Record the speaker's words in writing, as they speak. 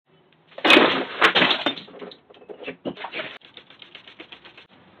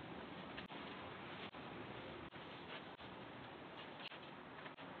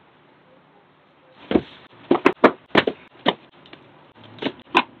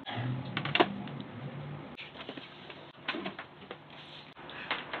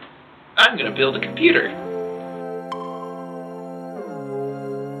I'm gonna build a computer.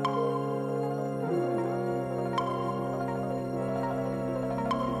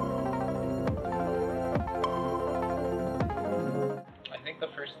 I think the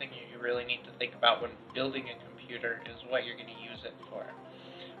first thing you really need to think about when building a computer is what you're going to use it for.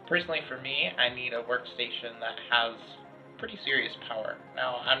 Personally, for me, I need a workstation that has pretty serious power.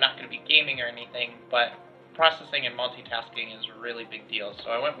 Now, I'm not going to be gaming or anything, but processing and multitasking is a really big deal.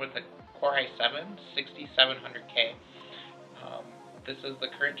 So I went with the Core i7 6700K. This is the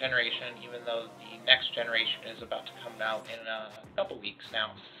current generation, even though the next generation is about to come out in a couple weeks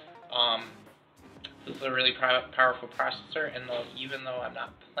now. This is a really powerful processor, and even though I'm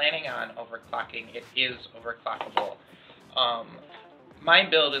not planning on overclocking, it is overclockable. My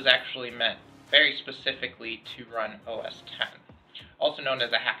build is actually meant very specifically to run OS X, also known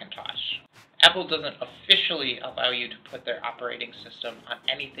as a Hackintosh. Apple doesn't officially allow you to put their operating system on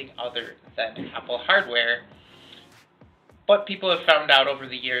anything other than Apple hardware, but people have found out over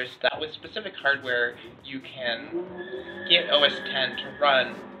the years that with specific hardware, you can get OS X to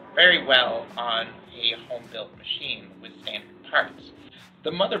run very well on a home-built machine with standard parts.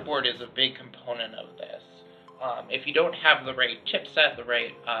 The motherboard is a big component of this. If you don't have the right chipset, the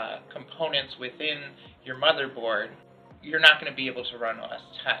right components within your motherboard, you're not going to be able to run OS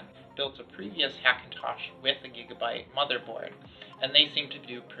X. Built a previous Hackintosh with a Gigabyte motherboard, and they seem to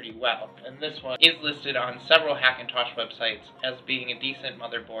do pretty well. And this one is listed on several Hackintosh websites as being a decent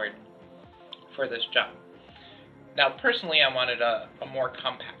motherboard for this job. Now, personally, I wanted a more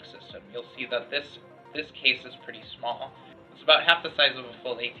compact system. You'll see that this case is pretty small. It's about half the size of a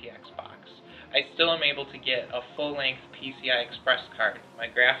full ATX box. I still am able to get a full-length PCI Express card, my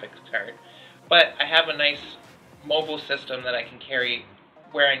graphics card, but I have a nice mobile system that I can carry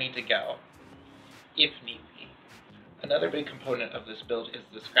where I need to go, if need be. Another big component of this build is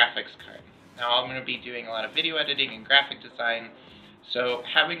this graphics card. Now, I'm going to be doing a lot of video editing and graphic design, so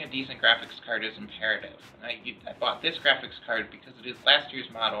having a decent graphics card is imperative. I bought this graphics card because it is last year's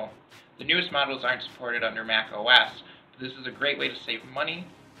model. The newest models aren't supported under Mac OS, but this is a great way to save money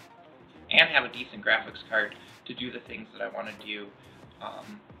and have a decent graphics card to do the things that I want to do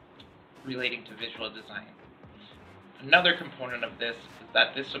relating to visual design. Another component of this is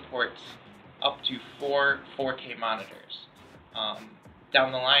that this supports up to 4 4K monitors.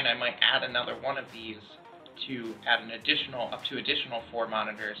 Down the line, I might add another one of these to add up to additional 4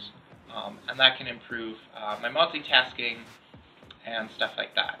 monitors, and that can improve my multitasking and stuff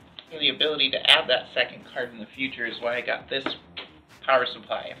like that. The ability to add that second card in the future is why I got this power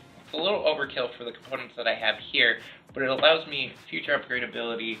supply. It's a little overkill for the components that I have here, but it allows me future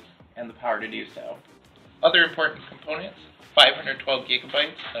upgradability and the power to do so. Other important components: 512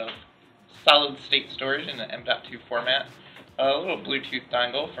 gigabytes of solid state storage in an M.2 format, a little Bluetooth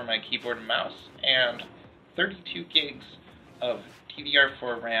dongle for my keyboard and mouse, and 32 gigs of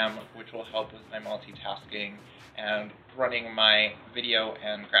DDR4 RAM, which will help with my multitasking and running my video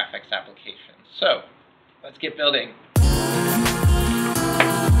and graphics applications. So, let's get building.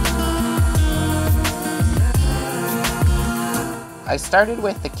 I started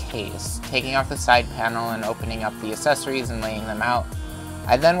with the case, taking off the side panel and opening up the accessories and laying them out.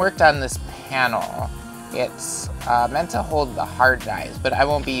 I then worked on this panel. It's meant to hold the hard drives, but I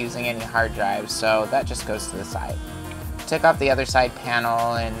won't be using any hard drives, so that just goes to the side. Took off the other side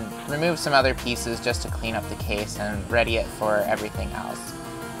panel and removed some other pieces just to clean up the case and ready it for everything else.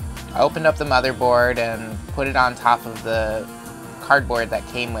 I opened up the motherboard and put it on top of the cardboard that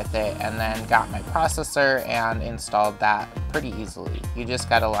came with it, and then got my processor and installed that pretty easily. You just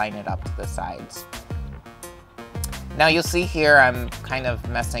gotta line it up to the sides. Now you'll see here I'm kind of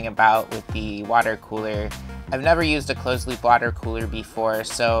messing about with the water cooler. I've never used a closed loop water cooler before,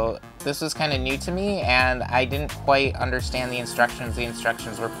 so this was kind of new to me, and I didn't quite understand the instructions. The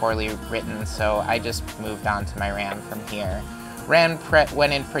instructions were poorly written, so I just moved on to my RAM from here. RAM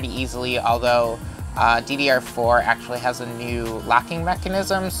went in pretty easily, although DDR4 actually has a new locking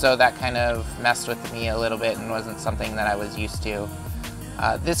mechanism, so that kind of messed with me a little bit and wasn't something that I was used to.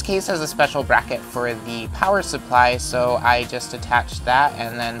 This case has a special bracket for the power supply, so I just attached that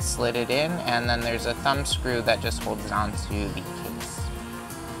and then slid it in, and then there's a thumb screw that just holds onto the case.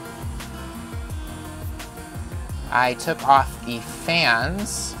 I took off the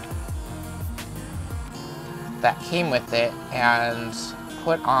fans that came with it and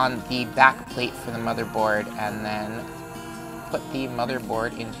put on the back plate for the motherboard, and then put the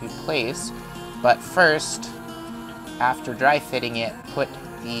motherboard into place. But first, after dry fitting it, put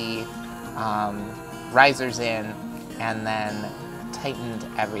the risers in and then tightened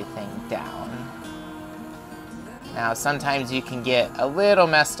everything down. Now sometimes you can get a little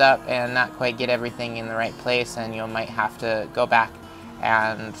messed up and not quite get everything in the right place, and you might have to go back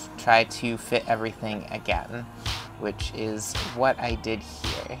and try to fit everything again, which is what I did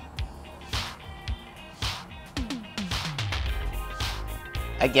here.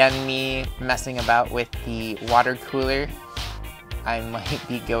 Again, me messing about with the water cooler. I might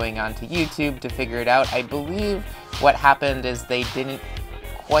be going onto YouTube to figure it out. I believe what happened is they didn't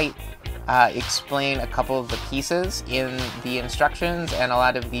quite explain a couple of the pieces in the instructions, and a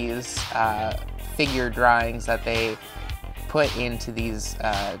lot of these figure drawings that they put into these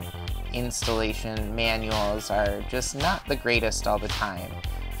installation manuals are just not the greatest all the time.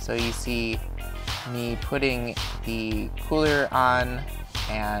 So you see me putting the cooler on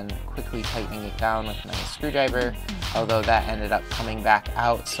and quickly tightening it down with my screwdriver, although that ended up coming back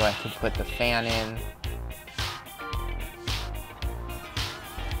out so I could put the fan in.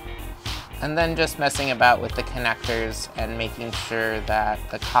 And then just messing about with the connectors and making sure that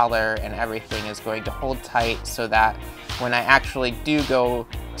the collar and everything is going to hold tight so that when I actually do go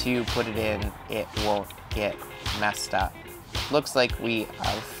to put it in, it won't get messed up. Looks like we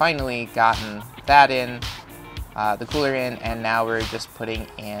have finally gotten that in, the cooler in, and now we're just putting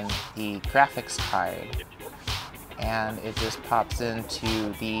in the graphics card. And it just pops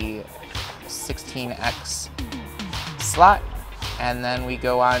into the 16X slot. And then we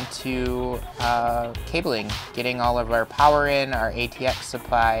go on to cabling, getting all of our power in, our ATX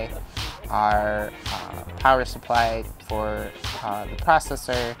supply, our power supply for the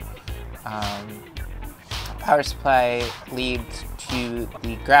processor, power supply leads to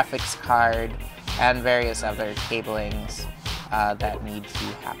the graphics card, and various other cablings that need to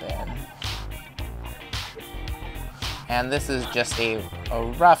happen. And this is just a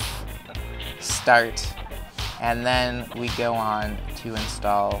rough start. And then we go on to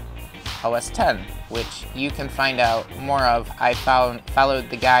install OS X, which you can find out more of. I followed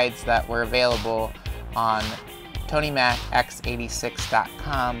the guides that were available on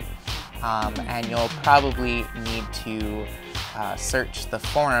TonyMacX86.com, and you'll probably need to search the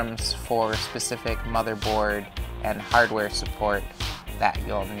forums for specific motherboard and hardware support that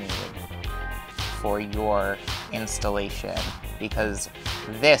you'll need for your installation, because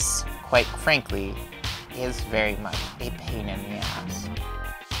this, quite frankly, is very much a pain in the ass.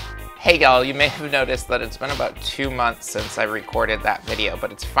 Hey y'all, you may have noticed that it's been about 2 months since I recorded that video,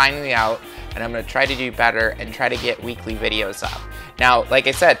 but it's finally out, and I'm going to try to do better and try to get weekly videos up. Now, like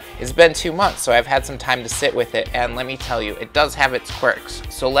I said, it's been 2 months, so I've had some time to sit with it, and let me tell you, it does have its quirks.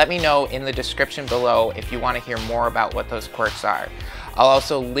 So let me know in the description below if you want to hear more about what those quirks are. I'll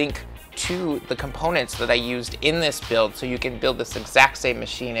also link to the components that I used in this build so you can build this exact same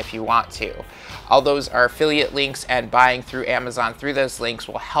machine if you want to. All those are affiliate links, and buying through Amazon through those links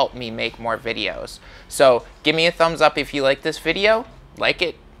will help me make more videos. So give me a thumbs up if you like this video, like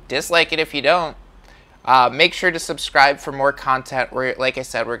it, dislike it if you don't. Make sure to subscribe for more content. Like I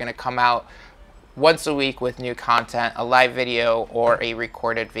said, we're going to come out once a week with new content, a live video or a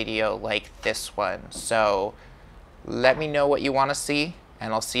recorded video like this one. So let me know what you want to see,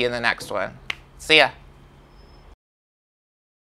 and I'll see you in the next one. See ya!